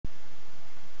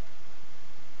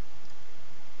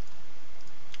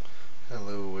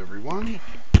everyone.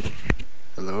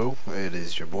 Hello, it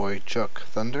is your boy Chuck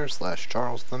Thunder /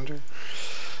 Charles Thunder.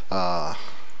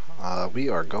 We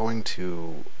are going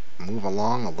to move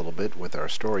along a little bit with our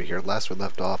story here. Last we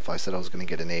left off, I said I was going to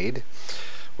get an aide,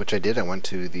 which I did. I went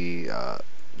to the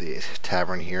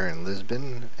tavern here in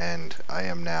Lisbon, and I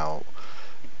am now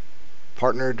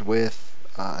partnered with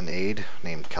an aide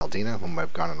named Caldina, whom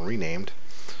I've gone and renamed.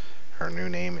 Her new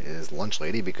name is Lunch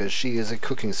Lady because she is a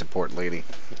cooking support lady,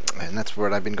 and that's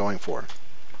what I've been going for.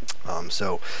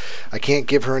 So I can't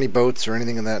give her any boats or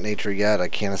anything of that nature yet. I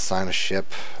can't assign a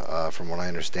ship, from what I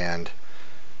understand.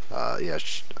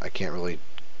 I can't really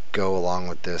go along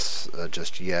with this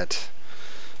just yet.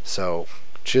 So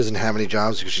she doesn't have any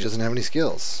jobs because she doesn't have any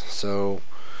skills. So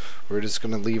we're just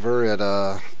going to leave her at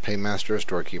paymaster or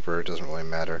storekeeper. It doesn't really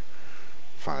matter.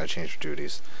 Fine, I changed her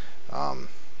duties.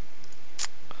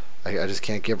 I just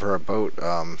can't give her a boat,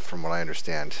 from what I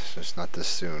understand. It's not this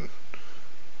soon.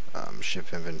 Ship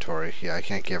inventory. Yeah, I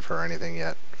can't give her anything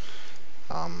yet.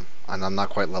 And I'm not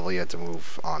quite level yet to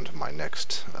move on to my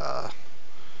next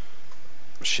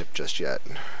ship just yet.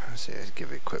 Let's see, I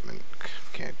give equipment.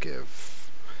 Can't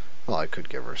give... Well, I could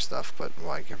give her stuff, but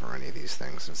why give her any of these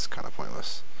things? It's kind of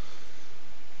pointless.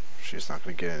 She's not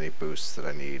going to get any boosts that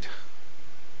I need.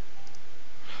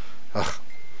 Ugh.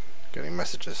 Getting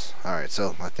messages. Alright,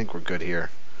 so I think we're good here.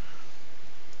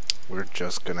 We're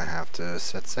just going to have to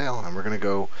set sail, and we're going to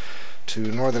go to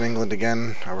northern England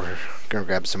again. We're going to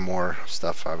grab some more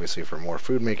stuff, obviously, for more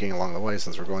food making along the way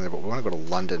since we're going there, but we want to go to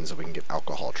London so we can get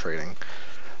alcohol trading,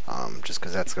 just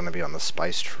because that's going to be on the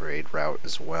spice trade route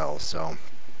as well. So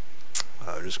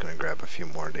we're just going to grab a few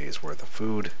more days worth of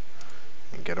food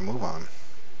and get a move on.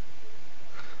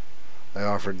 I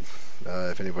offered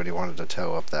if anybody wanted to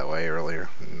tow up that way earlier.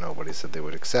 Nobody said they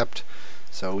would accept,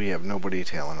 so we have nobody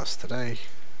tailing us today.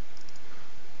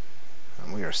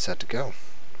 And we are set to go.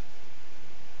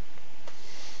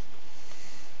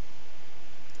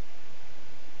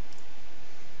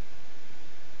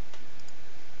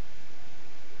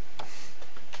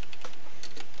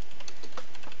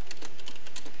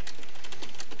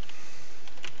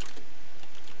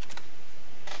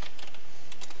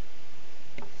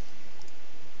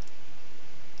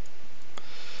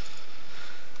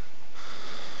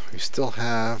 We still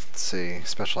have, let's see,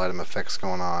 special item effects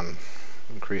going on.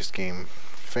 Increased game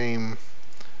fame,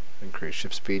 increased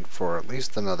ship speed for at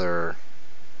least another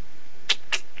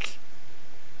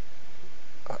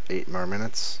 8 more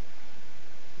minutes,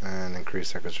 and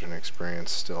increased acquisition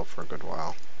experience still for a good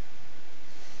while.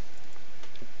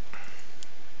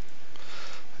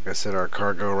 Like I said, our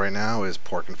cargo right now is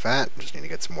pork and fat. Just need to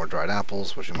get some more dried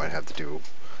apples, which we might have to do.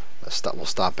 We'll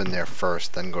stop in there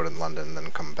first, then go to London, then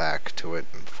come back to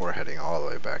it before heading all the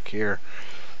way back here.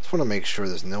 Just want to make sure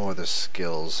there's no other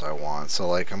skills I want. So,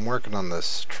 like, I'm working on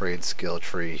this trade skill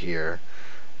tree here.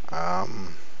 Oh,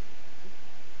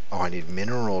 I need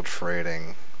mineral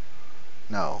trading.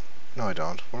 No, I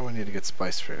don't. What do I need to get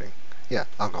spice trading? Yeah,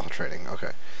 alcohol trading.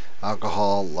 Okay,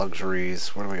 alcohol,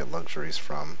 luxuries. Where do I get luxuries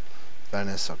from?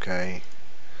 Venice. Okay,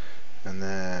 and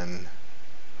then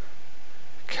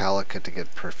Calicut to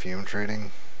get perfume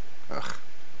trading. Ugh.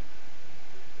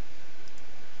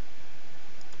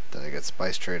 Then I get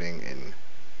spice trading in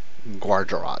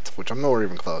Gujarat, which I'm nowhere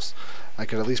even close. I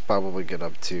could at least probably get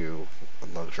up to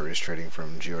luxuries trading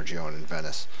from Giorgio and in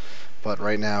Venice. But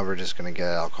right now we're just going to get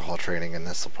alcohol trading, and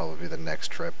this will probably be the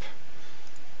next trip.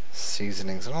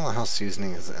 Seasonings. I don't know how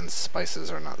seasonings and spices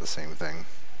are not the same thing.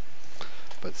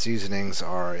 But seasonings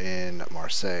are in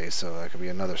Marseille, so that could be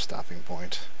another stopping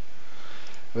point.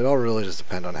 It would all really just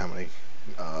depend on how many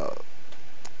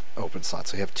open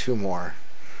slots. We have 2 more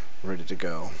ready to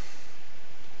go.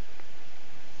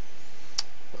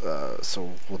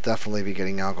 So we'll definitely be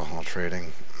getting alcohol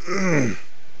trading. And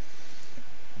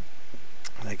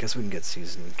I guess we can get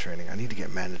season trading. I need to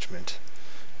get management,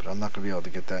 but I'm not going to be able to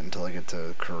get that until I get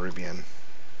to Caribbean.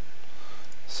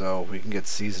 So we can get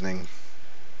seasoning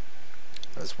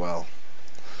as well.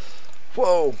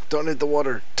 Whoa! Don't hit the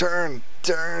water! Turn!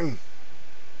 Turn!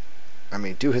 I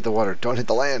mean, do hit the water. Don't hit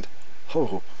the land!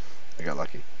 Oh, I got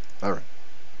lucky. Alright.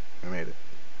 I made it.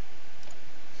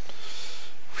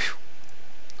 Whew.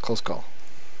 Close call.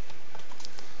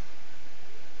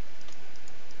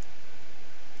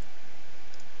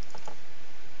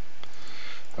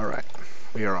 Alright.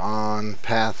 We are on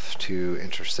path to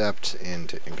intercept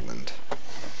into England.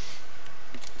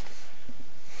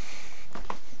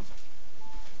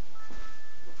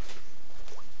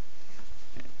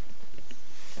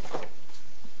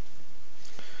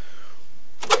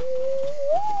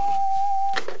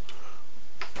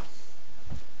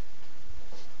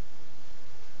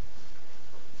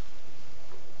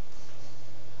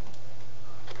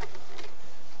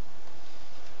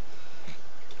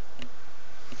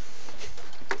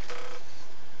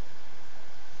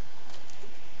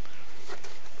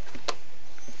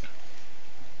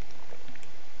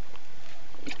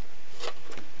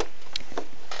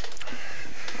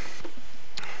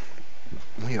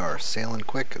 sailing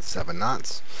quick at 7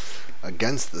 knots.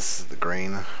 Against the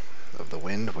grain of the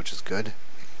wind, which is good.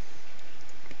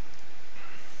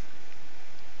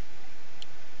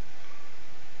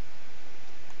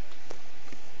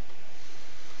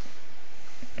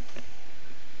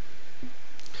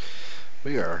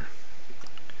 We are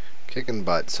kicking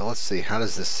butt. So let's see, how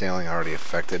does this sailing already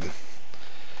affected?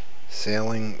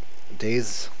 Sailing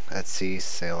days at sea,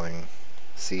 sailing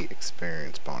sea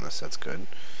experience bonus. That's good.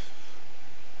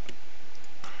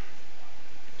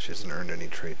 She hasn't earned any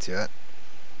traits yet.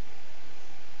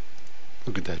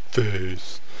 Look at that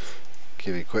face.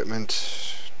 Give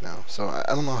equipment. No. So I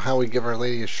don't know how we give our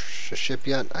lady a ship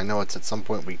yet. I know it's at some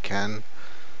point we can.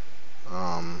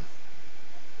 I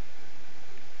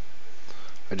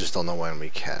just don't know when we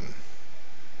can.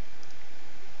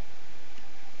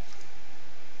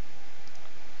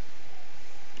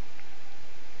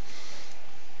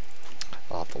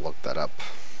 I'll have to look that up.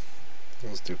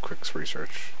 Let's do quick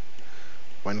research.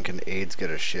 When can aides get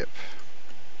a ship?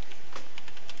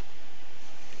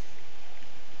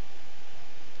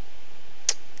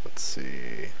 Let's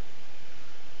see.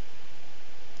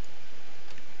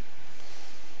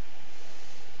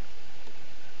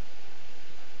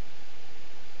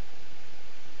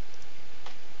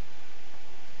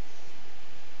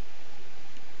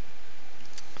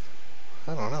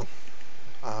 I don't know.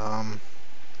 I'm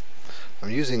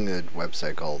using a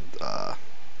website called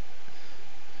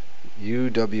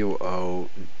UWOBD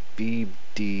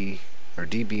or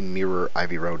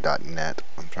dbmirrorivyroad.net.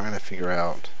 I'm trying to figure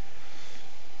out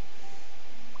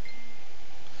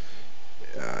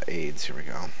aides. Here we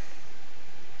go.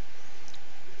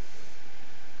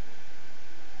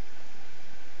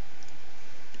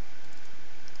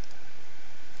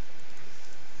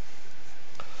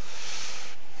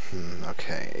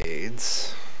 Okay,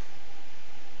 aides.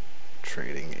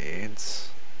 Trading aides.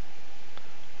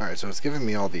 Alright, so it's giving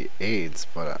me all the aides,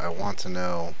 but I want to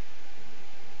know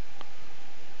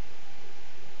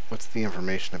what's the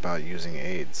information about using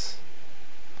aides.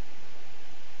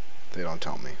 They don't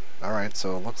tell me. Alright,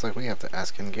 so it looks like we have to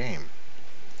ask in game.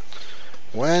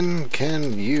 When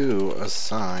can you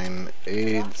assign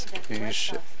aides a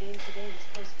ship? The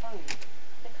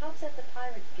Cubs at the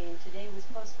Pirates game today was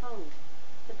postponed.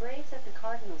 The Braves at the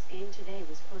Cardinals game today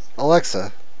was postponed.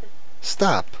 Alexa,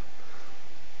 stop.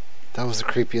 That was the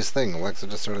creepiest thing. Alexa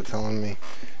just started telling me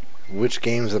which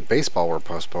games of baseball were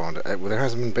postponed. There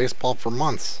hasn't been baseball for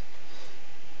months.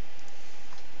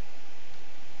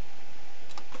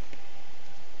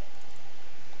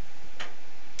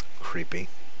 Creepy.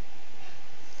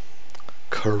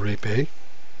 Creepy.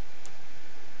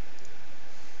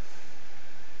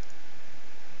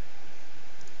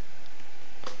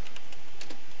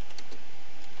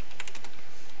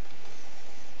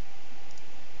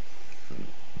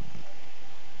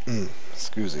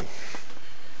 Excuse me.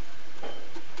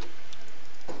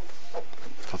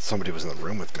 Thought somebody was in the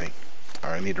room with me.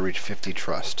 Alright, I need to reach 50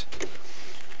 trust.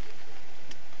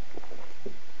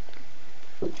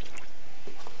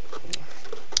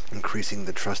 Increasing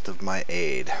the trust of my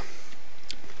aide.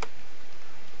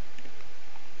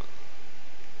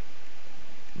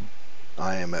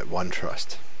 I am at 1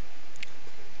 trust.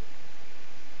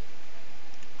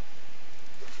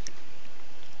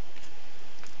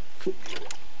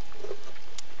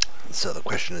 So the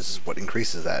question is what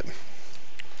increases that?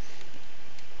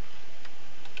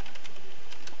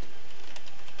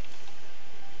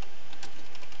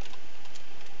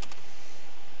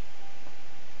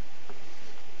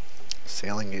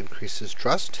 Sailing increases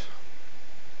trust.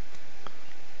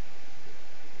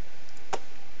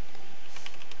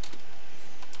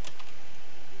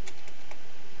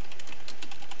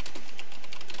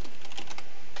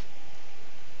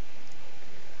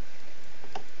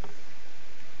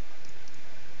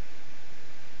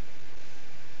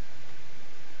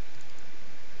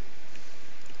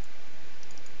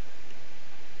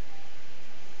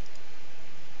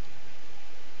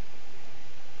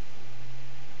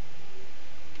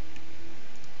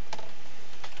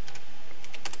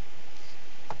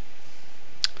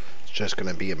 Just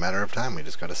going to be a matter of time. We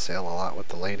just got to sail a lot with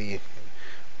the lady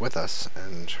with us,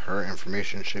 and her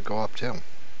information should go up too.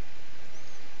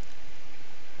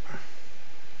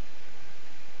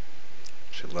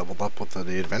 She leveled up with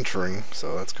the adventuring,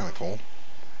 so that's kind of cool.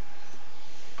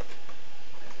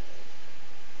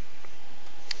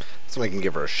 So I can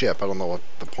give her a ship. I don't know what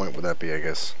the point would that be, I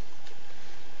guess.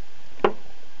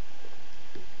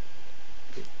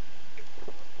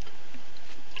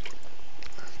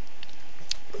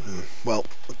 Well,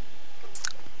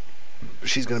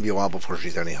 she's going to be a while before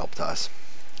she's any help to us.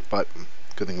 But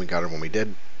good thing we got her when we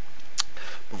did,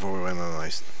 before we went on a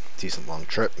nice decent long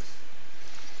trip.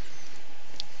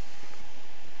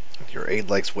 Your aide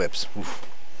likes whips. Oof.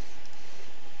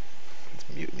 It's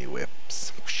mutiny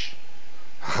whips. Whoosh.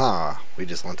 Ha! We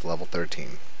just went to level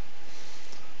 13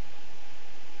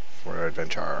 for our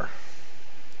adventure.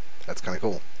 That's kind of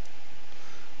cool.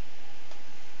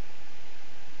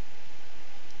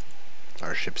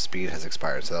 Our ship speed has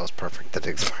expired, so that was perfect. That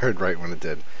expired right when it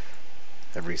did.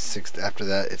 After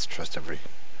that, it's trust every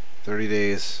 30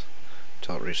 days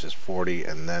until it reaches 40,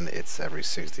 and then it's every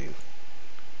 60.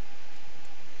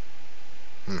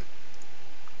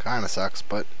 Kinda sucks,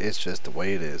 but it's just the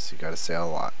way it is. You gotta sail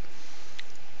a lot.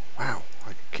 Wow,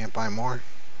 I can't buy more.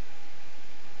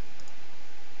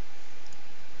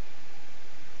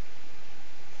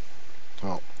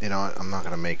 Well, you know what? I'm not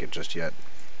gonna make it just yet.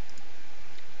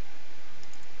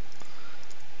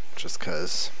 Just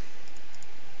cause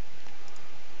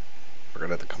we're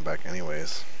gonna have to come back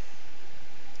anyways.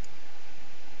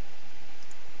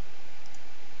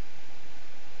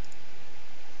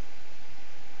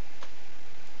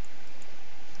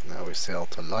 Now we sail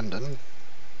to London.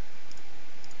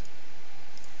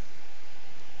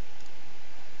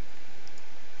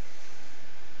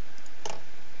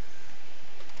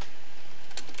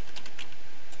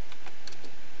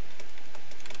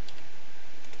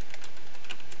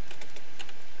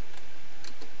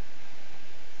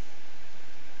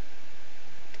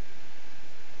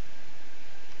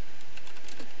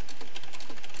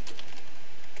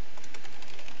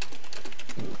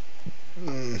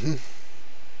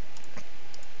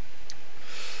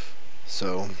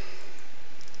 So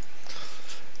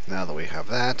now that we have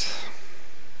that,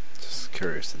 just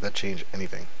curious, did that change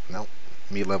anything? Nope.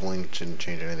 Me leveling didn't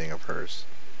change anything of hers.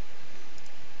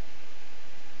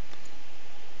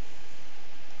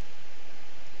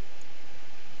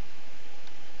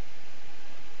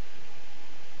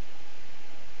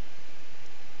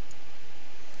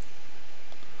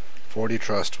 "40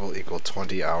 trust will equal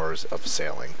 20 hours of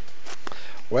sailing."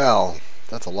 Well,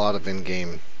 that's a lot of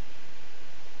in-game.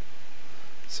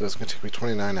 So it's going to take me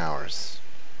 29 hours.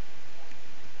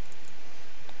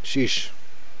 Sheesh.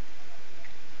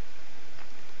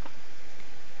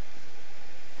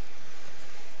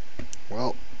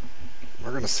 Well,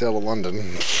 we're going to sail to London.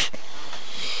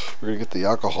 We're going to get the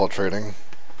alcohol trading.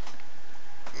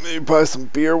 Maybe buy some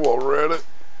beer while we're at it.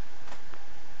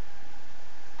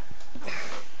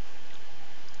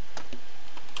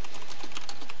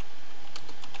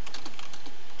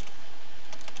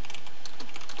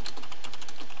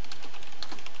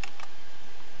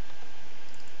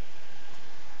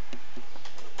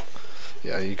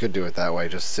 Yeah, you could do it that way,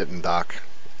 just sit and dock.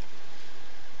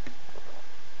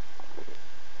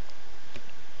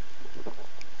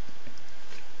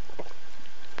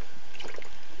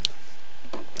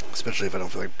 Especially if I don't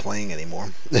feel like playing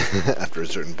anymore after a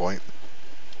certain point.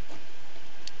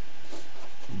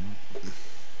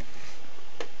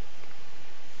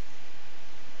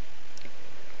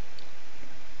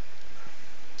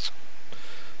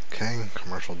 Okay,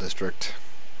 commercial district.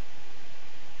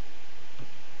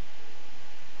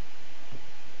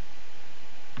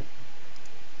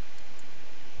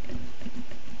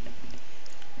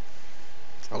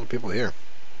 A lot of people here.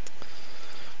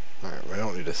 Alright, we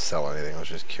don't need to sell anything, I was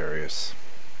just curious.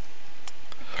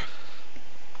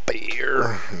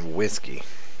 Beer and whiskey.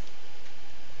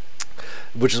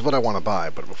 Which is what I want to buy,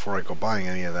 but before I go buying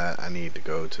any of that, I need to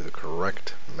go to the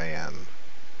correct man.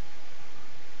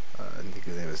 I think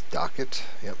his name is Docket.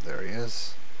 Yep, there he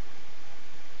is.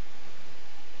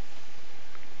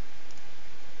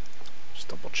 Just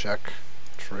double check.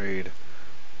 Trade.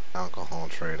 Alcohol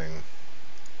trading.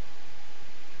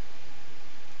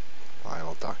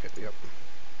 Final Docket, yep.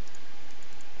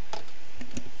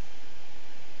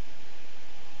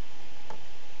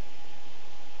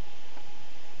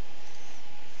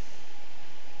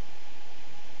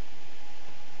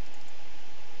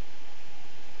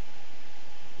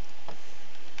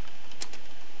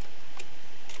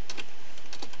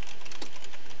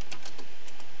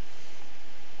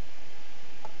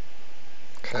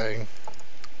 Okay.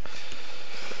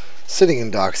 Sitting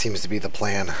in dock seems to be the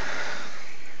plan.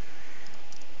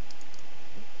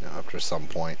 Now, after some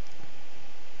point.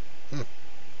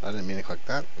 I didn't mean to click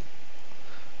that.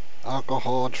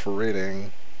 Alcohol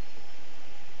trading.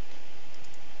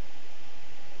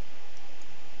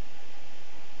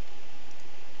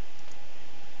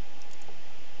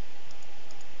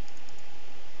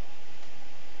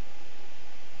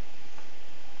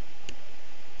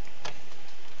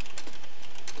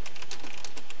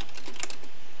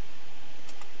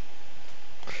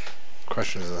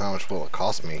 Question is, how much will it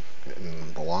cost me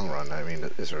in the long run? I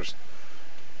mean, is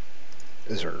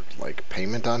Is there like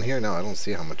payment on here? No, I don't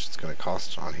see how much it's going to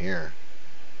cost on here.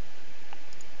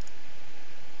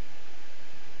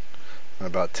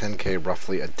 About 10K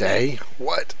roughly a day?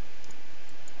 What?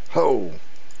 Ho!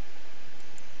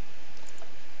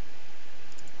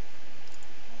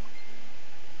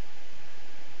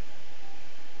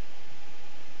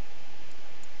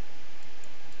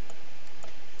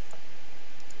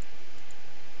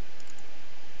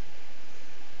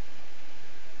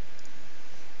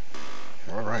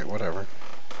 Alright, whatever.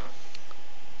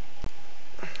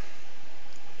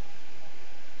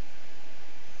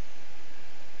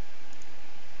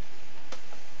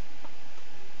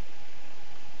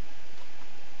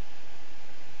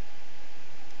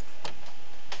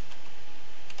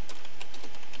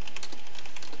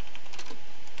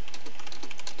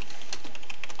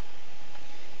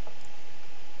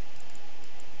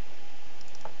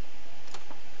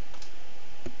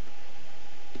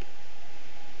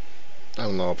 I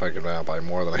don't know if I could buy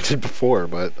more than I did before,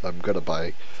 but I'm gonna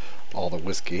buy all the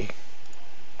whiskey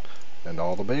and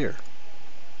all the beer.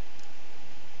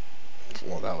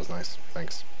 Well, that was nice.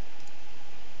 Thanks.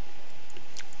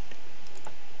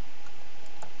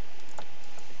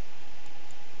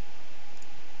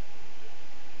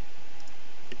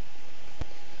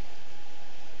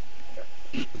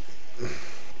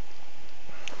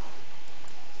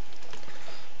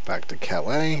 Back to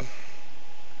Calais.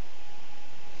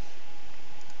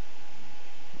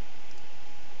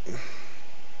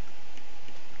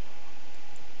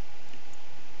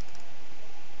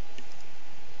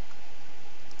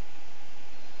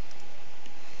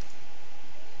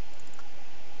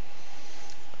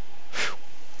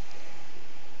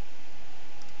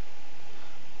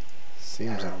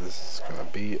 Seems like this is gonna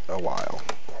be a while.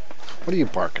 What are you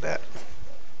barking at?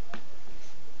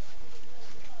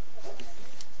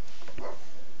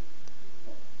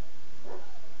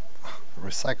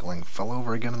 Recycling fell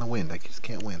over again in the wind. I just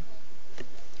can't win.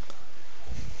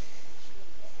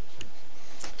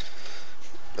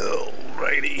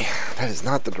 Alrighty. That is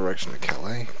not the direction of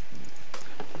Calais.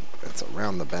 It's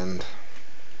around the bend.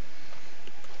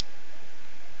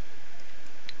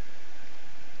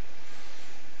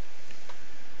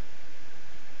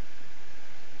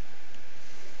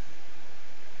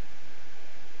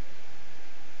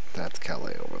 That's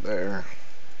Calais over there.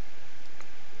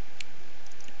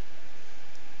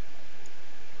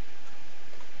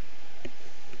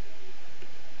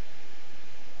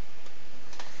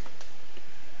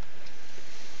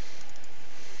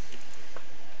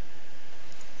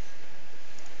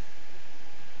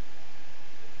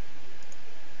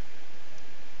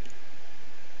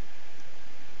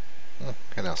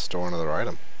 Okay, now store another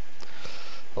item.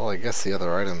 Well, I guess the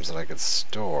other items that I could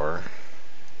store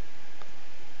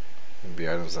would be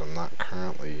items that I'm not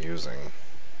currently using.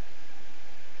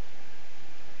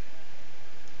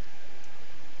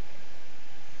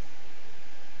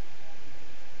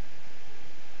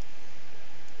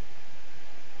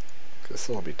 This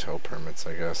will be tow permits,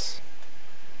 I guess.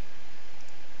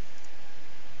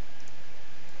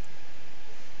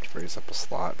 Frees up a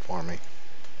slot for me.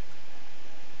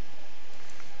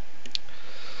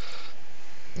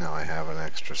 Now I have an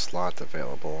extra slot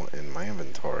available in my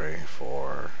inventory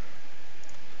for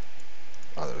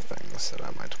other things that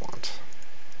I might want.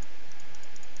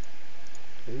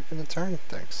 Are you gonna turn?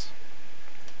 Thanks.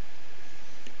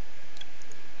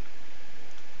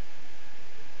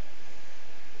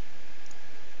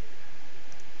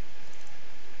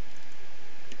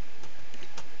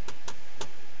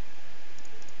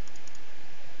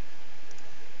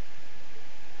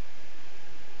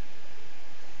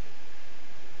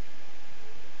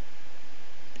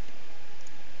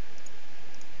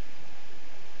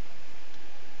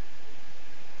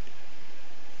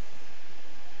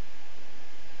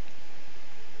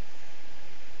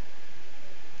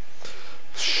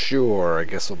 Sure, I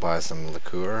guess we'll buy some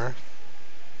liqueur.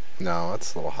 No,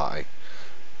 that's a little high.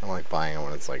 I don't like buying it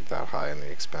when it's like that high in the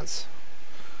expense.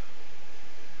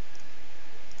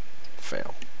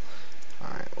 Fail.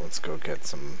 Alright, let's go get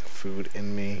some food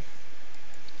in me.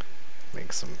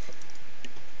 Make some.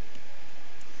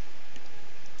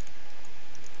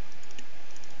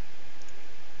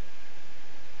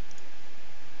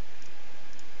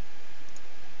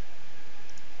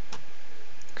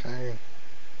 Okay.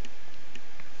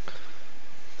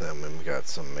 Then we got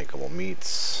some makeable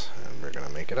meats, and we're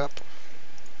gonna make it up.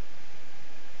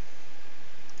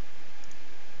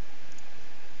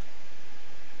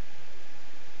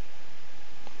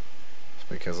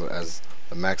 Because as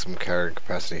the maximum carrying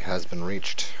capacity has been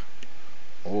reached.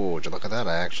 Oh, would you look at that?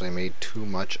 I actually made too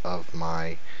much of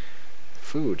my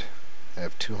food. I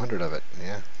have 200 of it.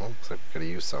 Yeah, well, looks like we could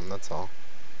have used some, that's all.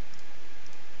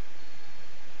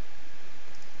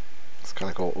 It's kind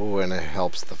of cool. Ooh, and it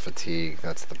helps the fatigue.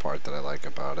 That's the part that I like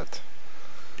about it.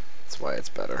 That's why it's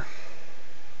better.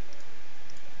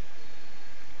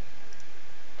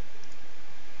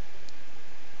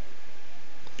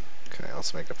 Okay,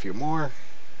 let's make a few more.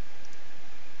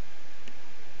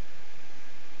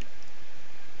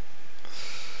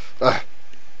 Ugh.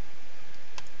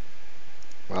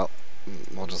 Well,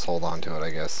 we'll just hold on to it,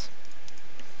 I guess.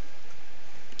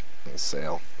 Let's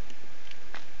sail.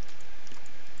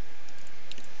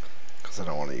 Because I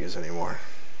don't want to use any more.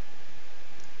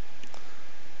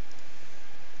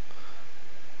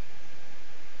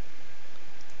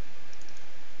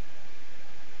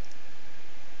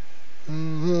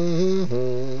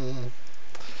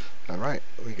 Alright,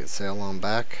 we can sail on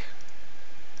back.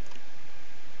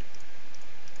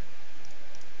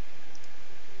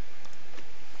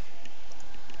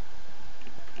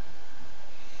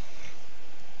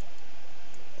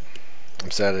 I'm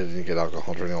sad I didn't get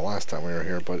alcohol during the last time we were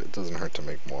here, but it doesn't hurt to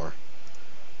make more.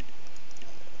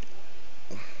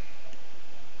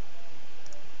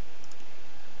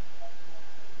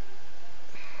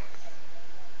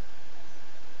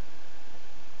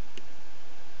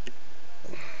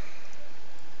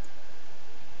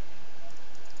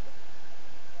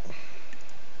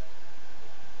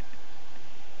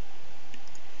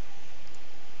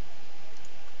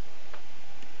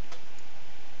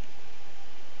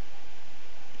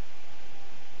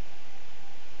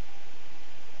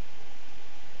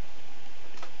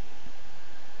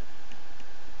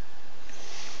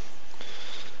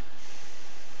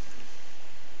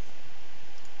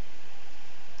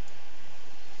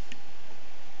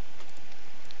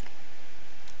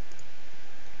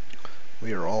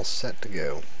 We are all set to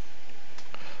go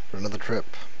for another trip.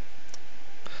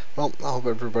 Well, I hope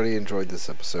everybody enjoyed this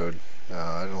episode.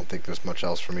 I don't think there's much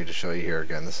else for me to show you here.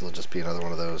 Again, this will just be another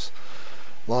one of those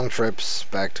long trips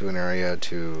back to an area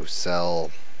to sell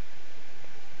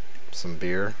some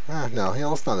beer. No,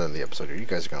 let's not end the episode here. You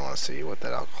guys are going to want to see what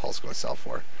that alcohol is going to sell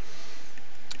for.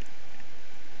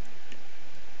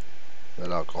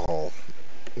 That alcohol,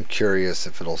 I'm curious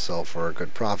if it'll sell for a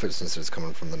good profit since it's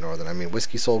coming from the northern. I mean,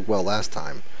 whiskey sold well last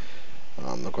time.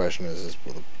 The question is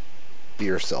will the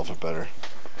beer sell for better?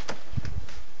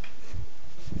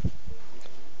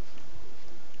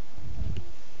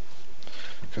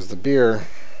 Because the beer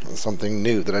is something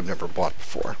new that I've never bought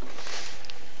before.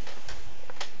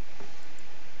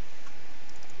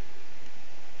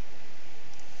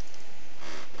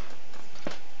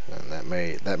 And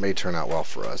that may turn out well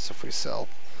for us if we sell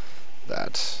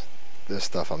that. This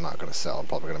stuff I'm not going to sell. I'm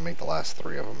probably going to make the last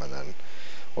 3 of them, and then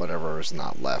whatever is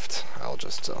not left, I'll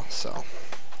just sell.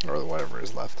 Or whatever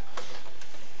is left.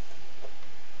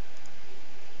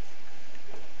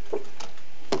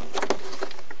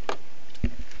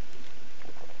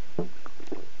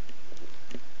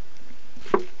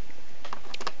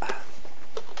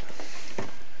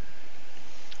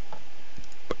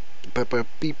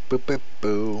 Beep boop boop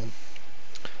boo.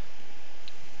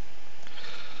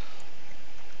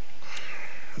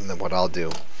 And then what I'll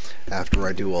do after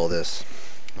I do all this,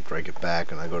 after I get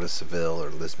back and I go to Seville or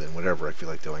Lisbon, whatever I feel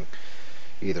like doing,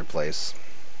 either place,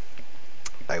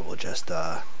 I will just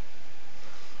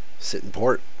sit in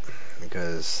port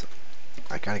because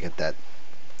I gotta get that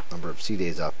number of sea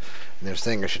days up. And they're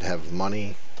saying I should have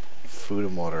money, food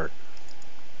and water,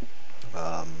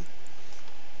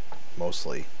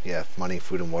 mostly, yeah, money,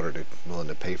 food and water willing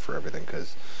to pay for everything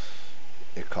because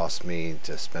it costs me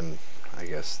to spend, I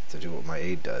guess, to do what my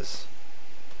aide does.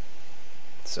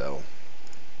 So,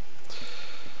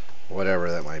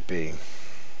 whatever that might be.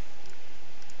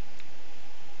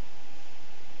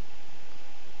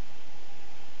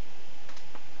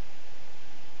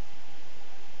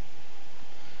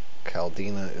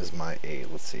 Caldina is my aide.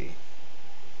 Let's see.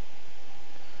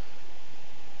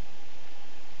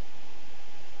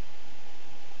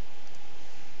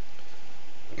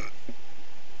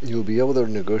 You will be able to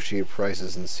negotiate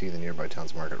prices and see the nearby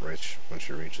town's market rates once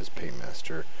you reach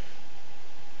paymaster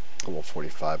level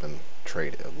 45 and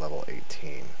trade at level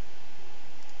 18.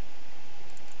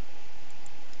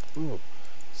 Ooh,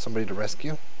 somebody to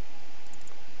rescue?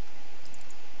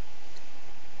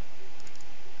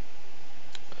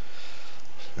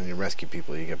 When you rescue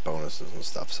people, you get bonuses and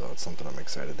stuff, so it's something I'm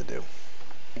excited to do.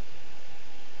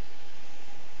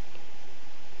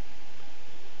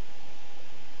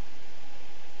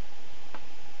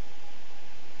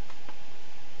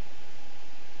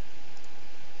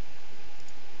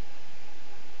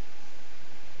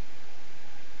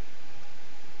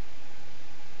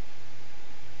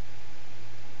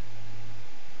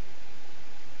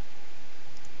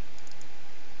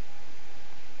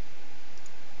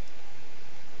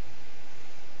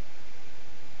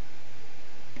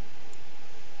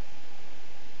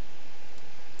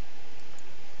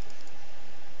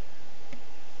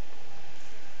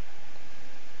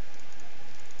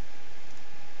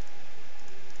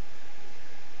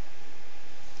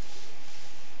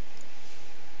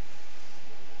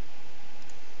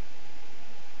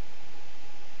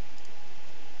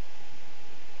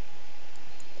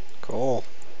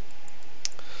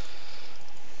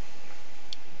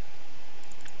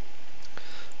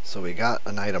 So we got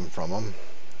an item from him.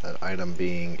 That item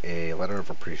being a letter of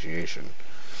appreciation.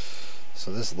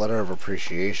 So this letter of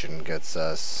appreciation gets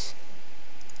us...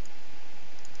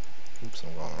 Oops,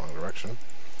 I'm going the wrong direction.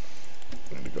 I'm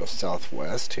going to go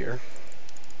southwest here.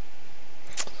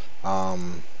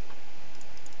 That's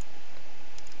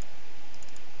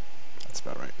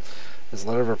about right. This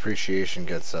letter of appreciation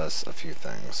gets us a few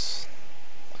things.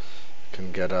 It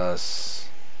can get us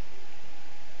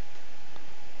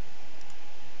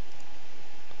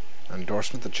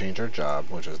endorsement to change our job,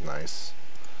 which is nice.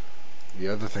 The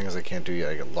other things I can't do yet,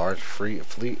 I get large free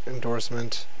fleet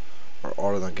endorsement or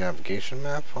auto navigation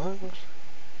map. What?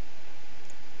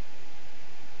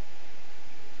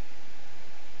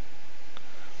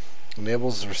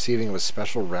 Enables receiving of a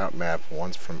special route map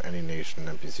once from any nation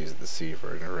NPCs at the sea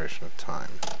for a duration of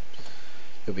time.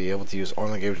 You'll be able to use auto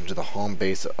navigation to the home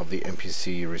base of the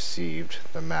NPC you received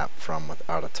the map from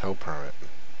without a tow permit.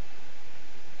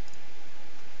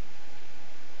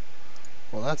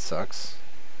 Well, that sucks.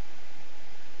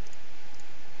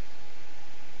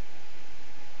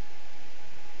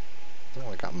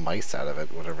 Well, I got mice out of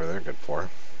it, whatever they're good for.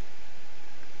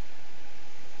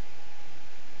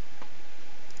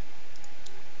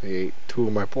 They ate 2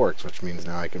 of my porks, which means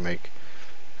now I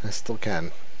still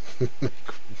can make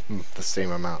the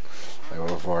same amount I were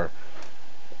before.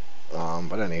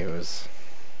 But anywho's.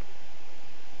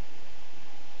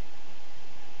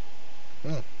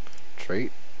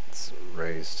 Traits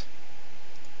raised.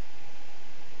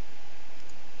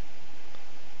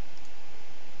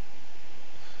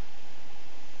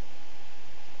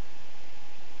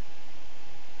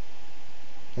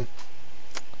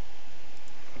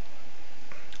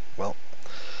 Well,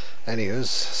 anywho's,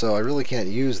 so I really can't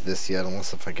use this yet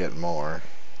unless if I get more.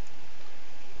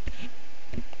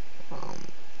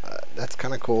 That's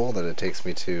kind of cool that it takes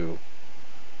me to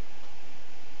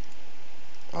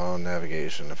auto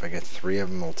navigation. If I get 3 of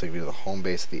them, it'll take me to the home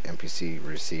base of the NPC you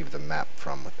received the map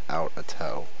from without a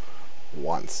tow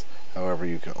once. However,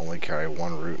 you can only carry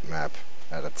 1 route map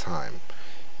at a time.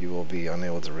 You will be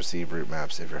unable to receive route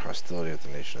maps if your hostility with the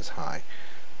nation is high.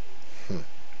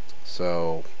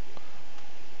 So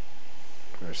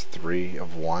there's 3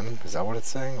 of 1. Is that what it's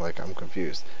saying? Like, I'm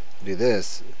confused. To do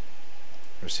this,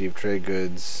 receive trade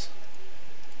goods,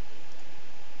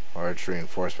 large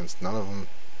reinforcements, none of them.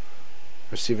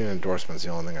 Receiving endorsements is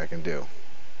the only thing I can do.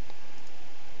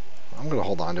 I'm going to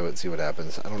hold on to it and see what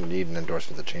happens. I don't need an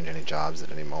endorsement to change any jobs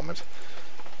at any moment.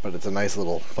 But it's a nice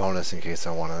little bonus in case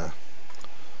I want to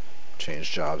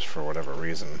change jobs for whatever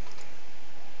reason.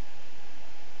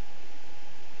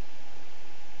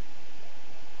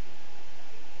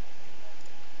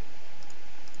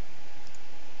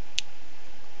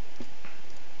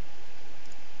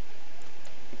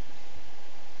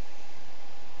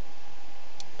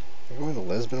 Am I going to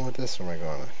Lisbon with this, or am I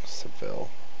going to Seville?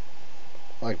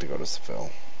 I like to go to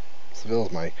Seville. Seville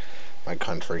is my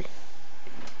country.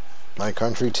 My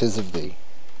country, 'tis of thee.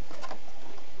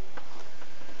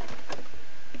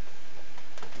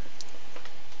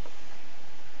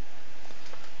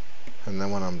 And then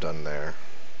when I'm done there,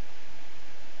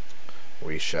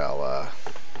 we shall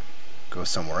go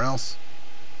somewhere else.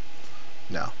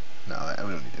 No, we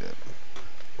don't need to do that.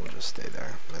 We'll just stay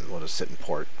there, and we'll just sit in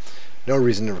port. No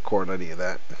reason to record any of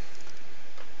that.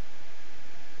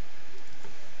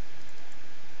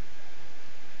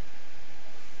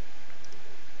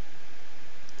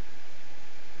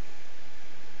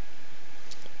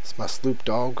 It's my sloop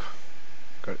dog.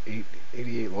 Got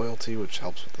 88 loyalty, which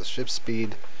helps with the ship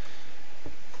speed.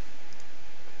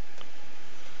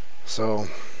 So,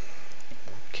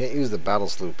 can't use the battle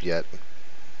sloop yet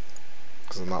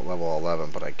because I'm not level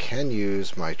 11, but I can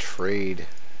use my trade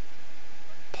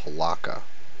Palaka,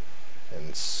 and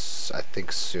I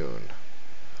think soon.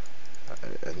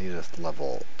 I need a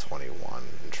level 21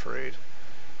 in trade.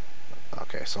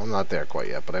 Okay, so I'm not there quite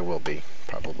yet, but I will be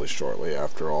probably shortly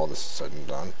after all this is said and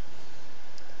done.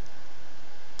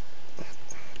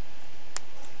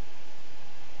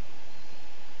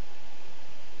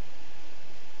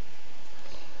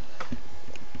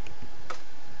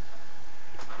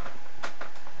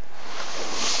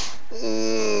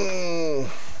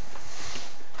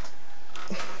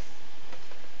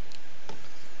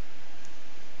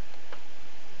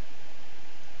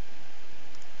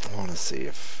 I want to see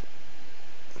if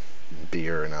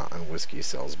beer and whiskey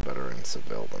sells better in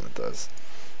Seville than it does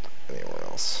anywhere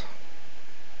else.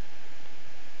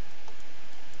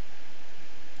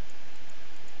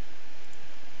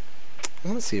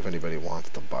 I'm going to see if anybody wants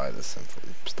to buy this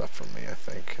stuff from me, I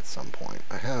think, at some point.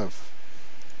 I have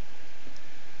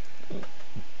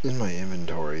in my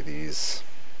inventory these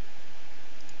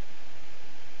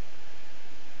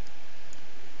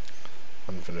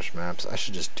Unfinished maps. I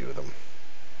should just do them.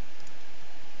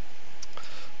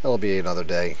 That'll be another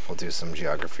day. We'll do some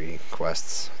geography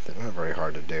quests. They're not very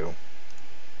hard to do.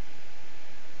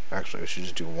 Actually, we should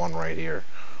just do one right here.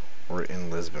 We're in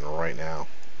Lisbon right now.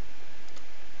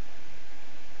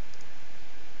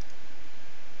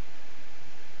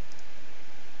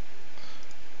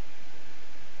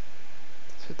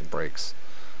 Let's hit the brakes.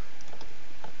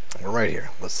 We're right here.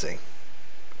 Let's see.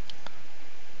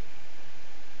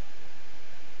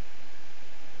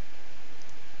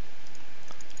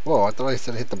 Whoa, I thought I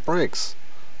said hit the brakes.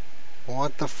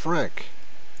 What the frick?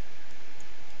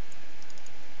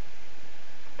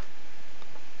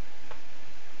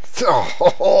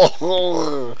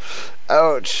 Oh,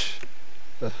 ouch.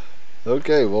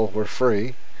 Okay, well, we're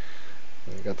free.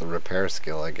 We got the repair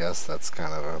skill, I guess. That's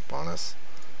kind of a bonus.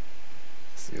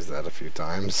 Let's use that a few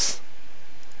times.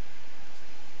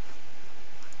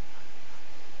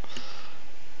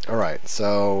 Alright,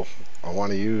 so I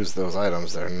want to use those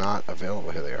items that are not available.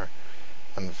 Here they are.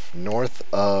 North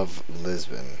of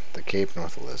Lisbon. The Cape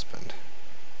north of Lisbon.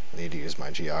 I need to use my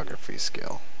geography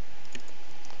skill.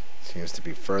 Seems to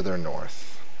be further north.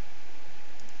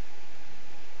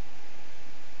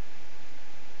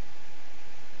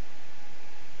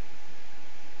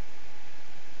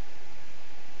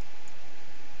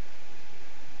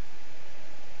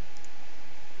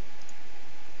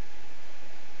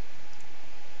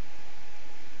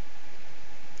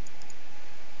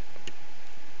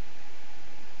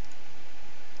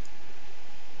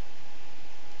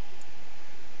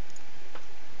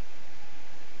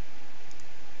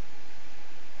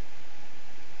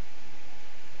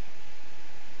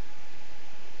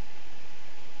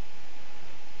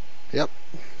 Yep,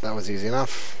 that was easy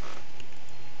enough.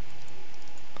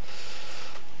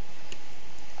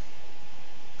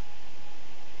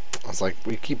 I was like,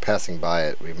 we keep passing by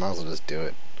it. We might as well just do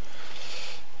it.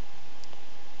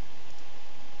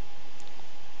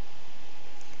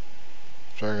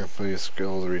 Geography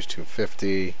skills reach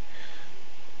 250.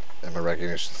 And my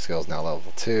recognition skills now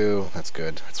level 2. That's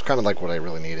good. It's kind of like what I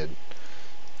really needed.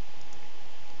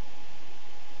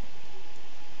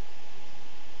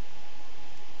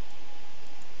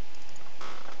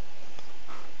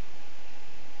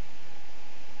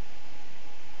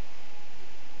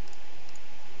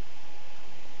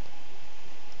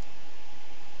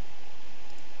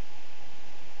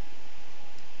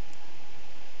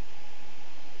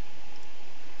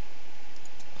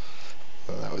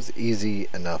 So that was easy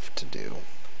enough to do.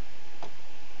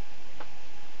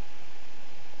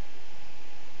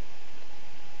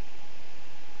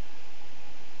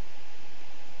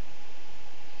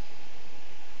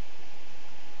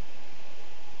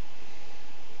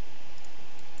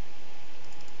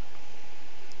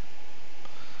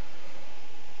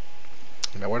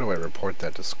 Now where do I report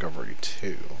that discovery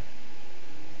to?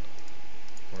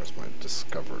 Where's my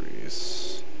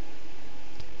discoveries?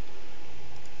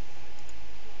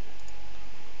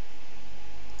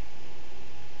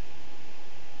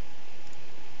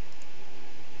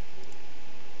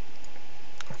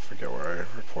 I forget where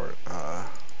I report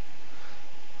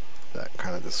that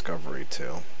kind of discovery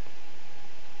to.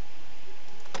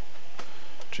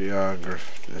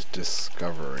 Geography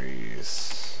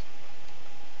discoveries.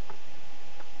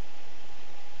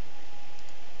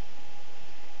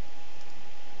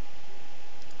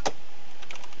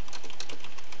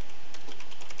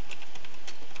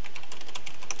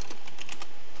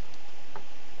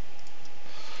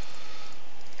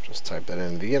 Just type that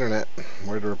into the internet.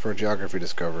 Where to report geography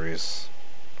discoveries.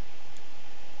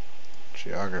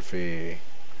 Geography.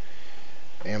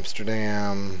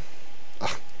 Amsterdam.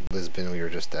 Lisbon we were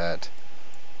just at.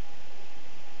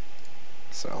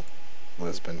 So,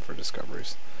 Lisbon for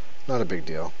discoveries. Not a big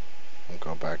deal. I'll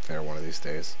go back there one of these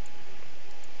days.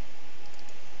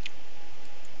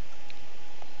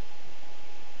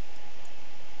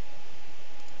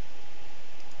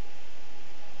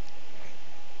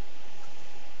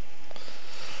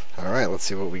 Alright, let's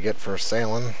see what we get for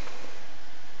sailing.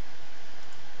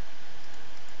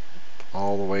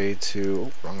 All the way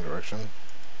to... oh, wrong direction.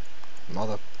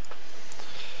 Mother.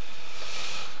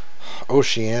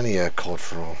 Oceania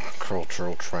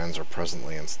cultural trends are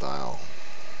presently in style.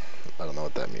 I don't know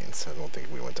what that means. I don't think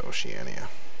we went to Oceania.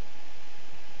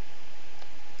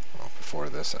 Well, before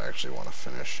this, I actually want to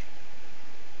finish.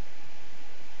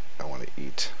 I want to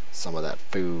eat some of that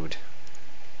food.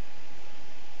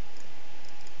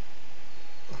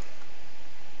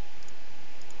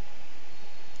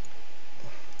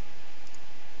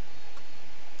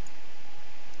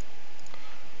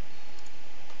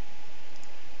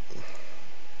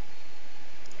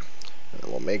 And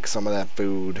we'll make some of that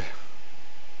food.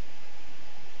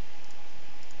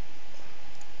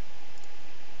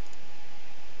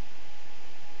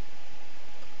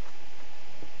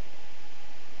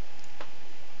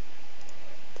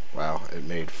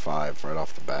 made 5 right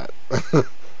off the bat.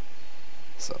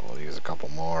 So we'll use a couple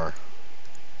more.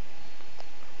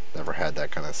 Never had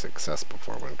that kind of success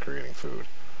before when creating food.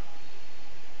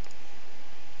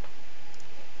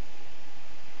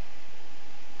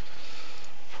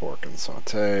 Pork and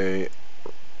saute,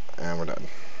 and we're done.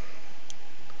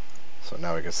 So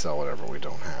now we can sell whatever we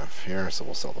don't have here. So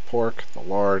we'll sell the pork, the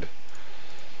lard,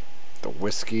 the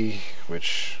whiskey,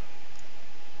 which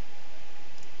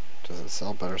does it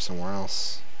sell better somewhere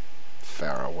else?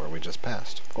 Faro, where we just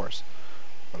passed, of course.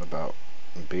 What about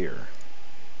beer?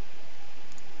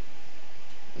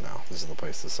 No, this is the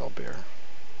place to sell beer.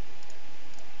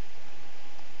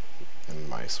 And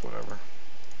mice, whatever.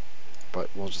 But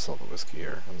we'll just sell the whiskey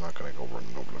here. I'm not going to go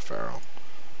running over to Faro.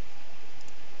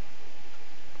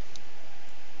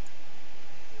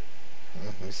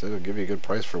 He said it'll give you a good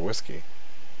price for whiskey.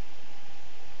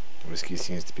 Whiskey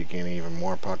seems to be gaining even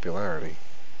more popularity.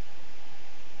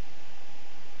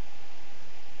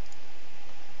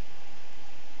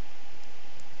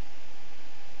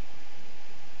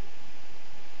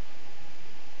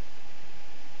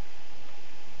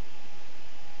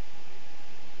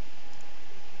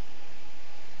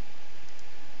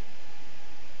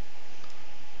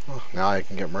 Oh, now I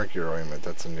can get mercury ointment.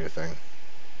 That's a new thing.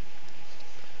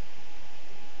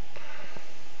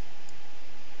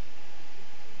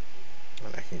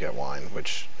 And I can get wine,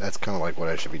 which that's kind of like what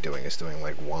I should be doing, is doing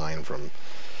like wine from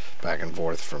back and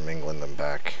forth from England and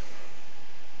back.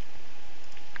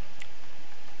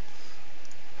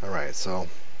 Alright, so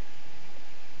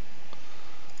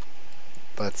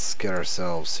let's get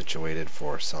ourselves situated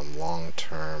for some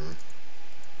long-term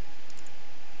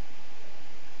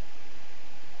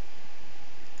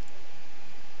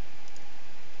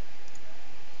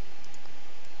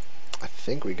I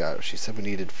think we got, she said we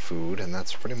needed food, and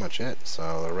that's pretty much it.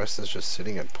 So the rest is just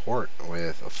sitting at port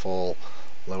with a full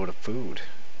load of food.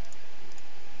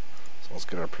 So let's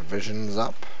get our provisions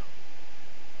up.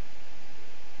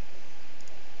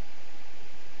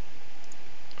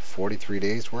 $43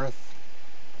 days worth.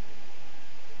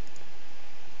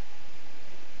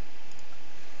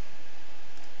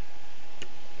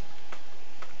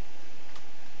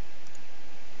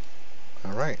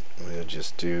 Alright, we'll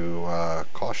just do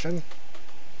caution.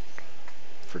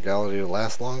 Frugality to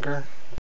last longer.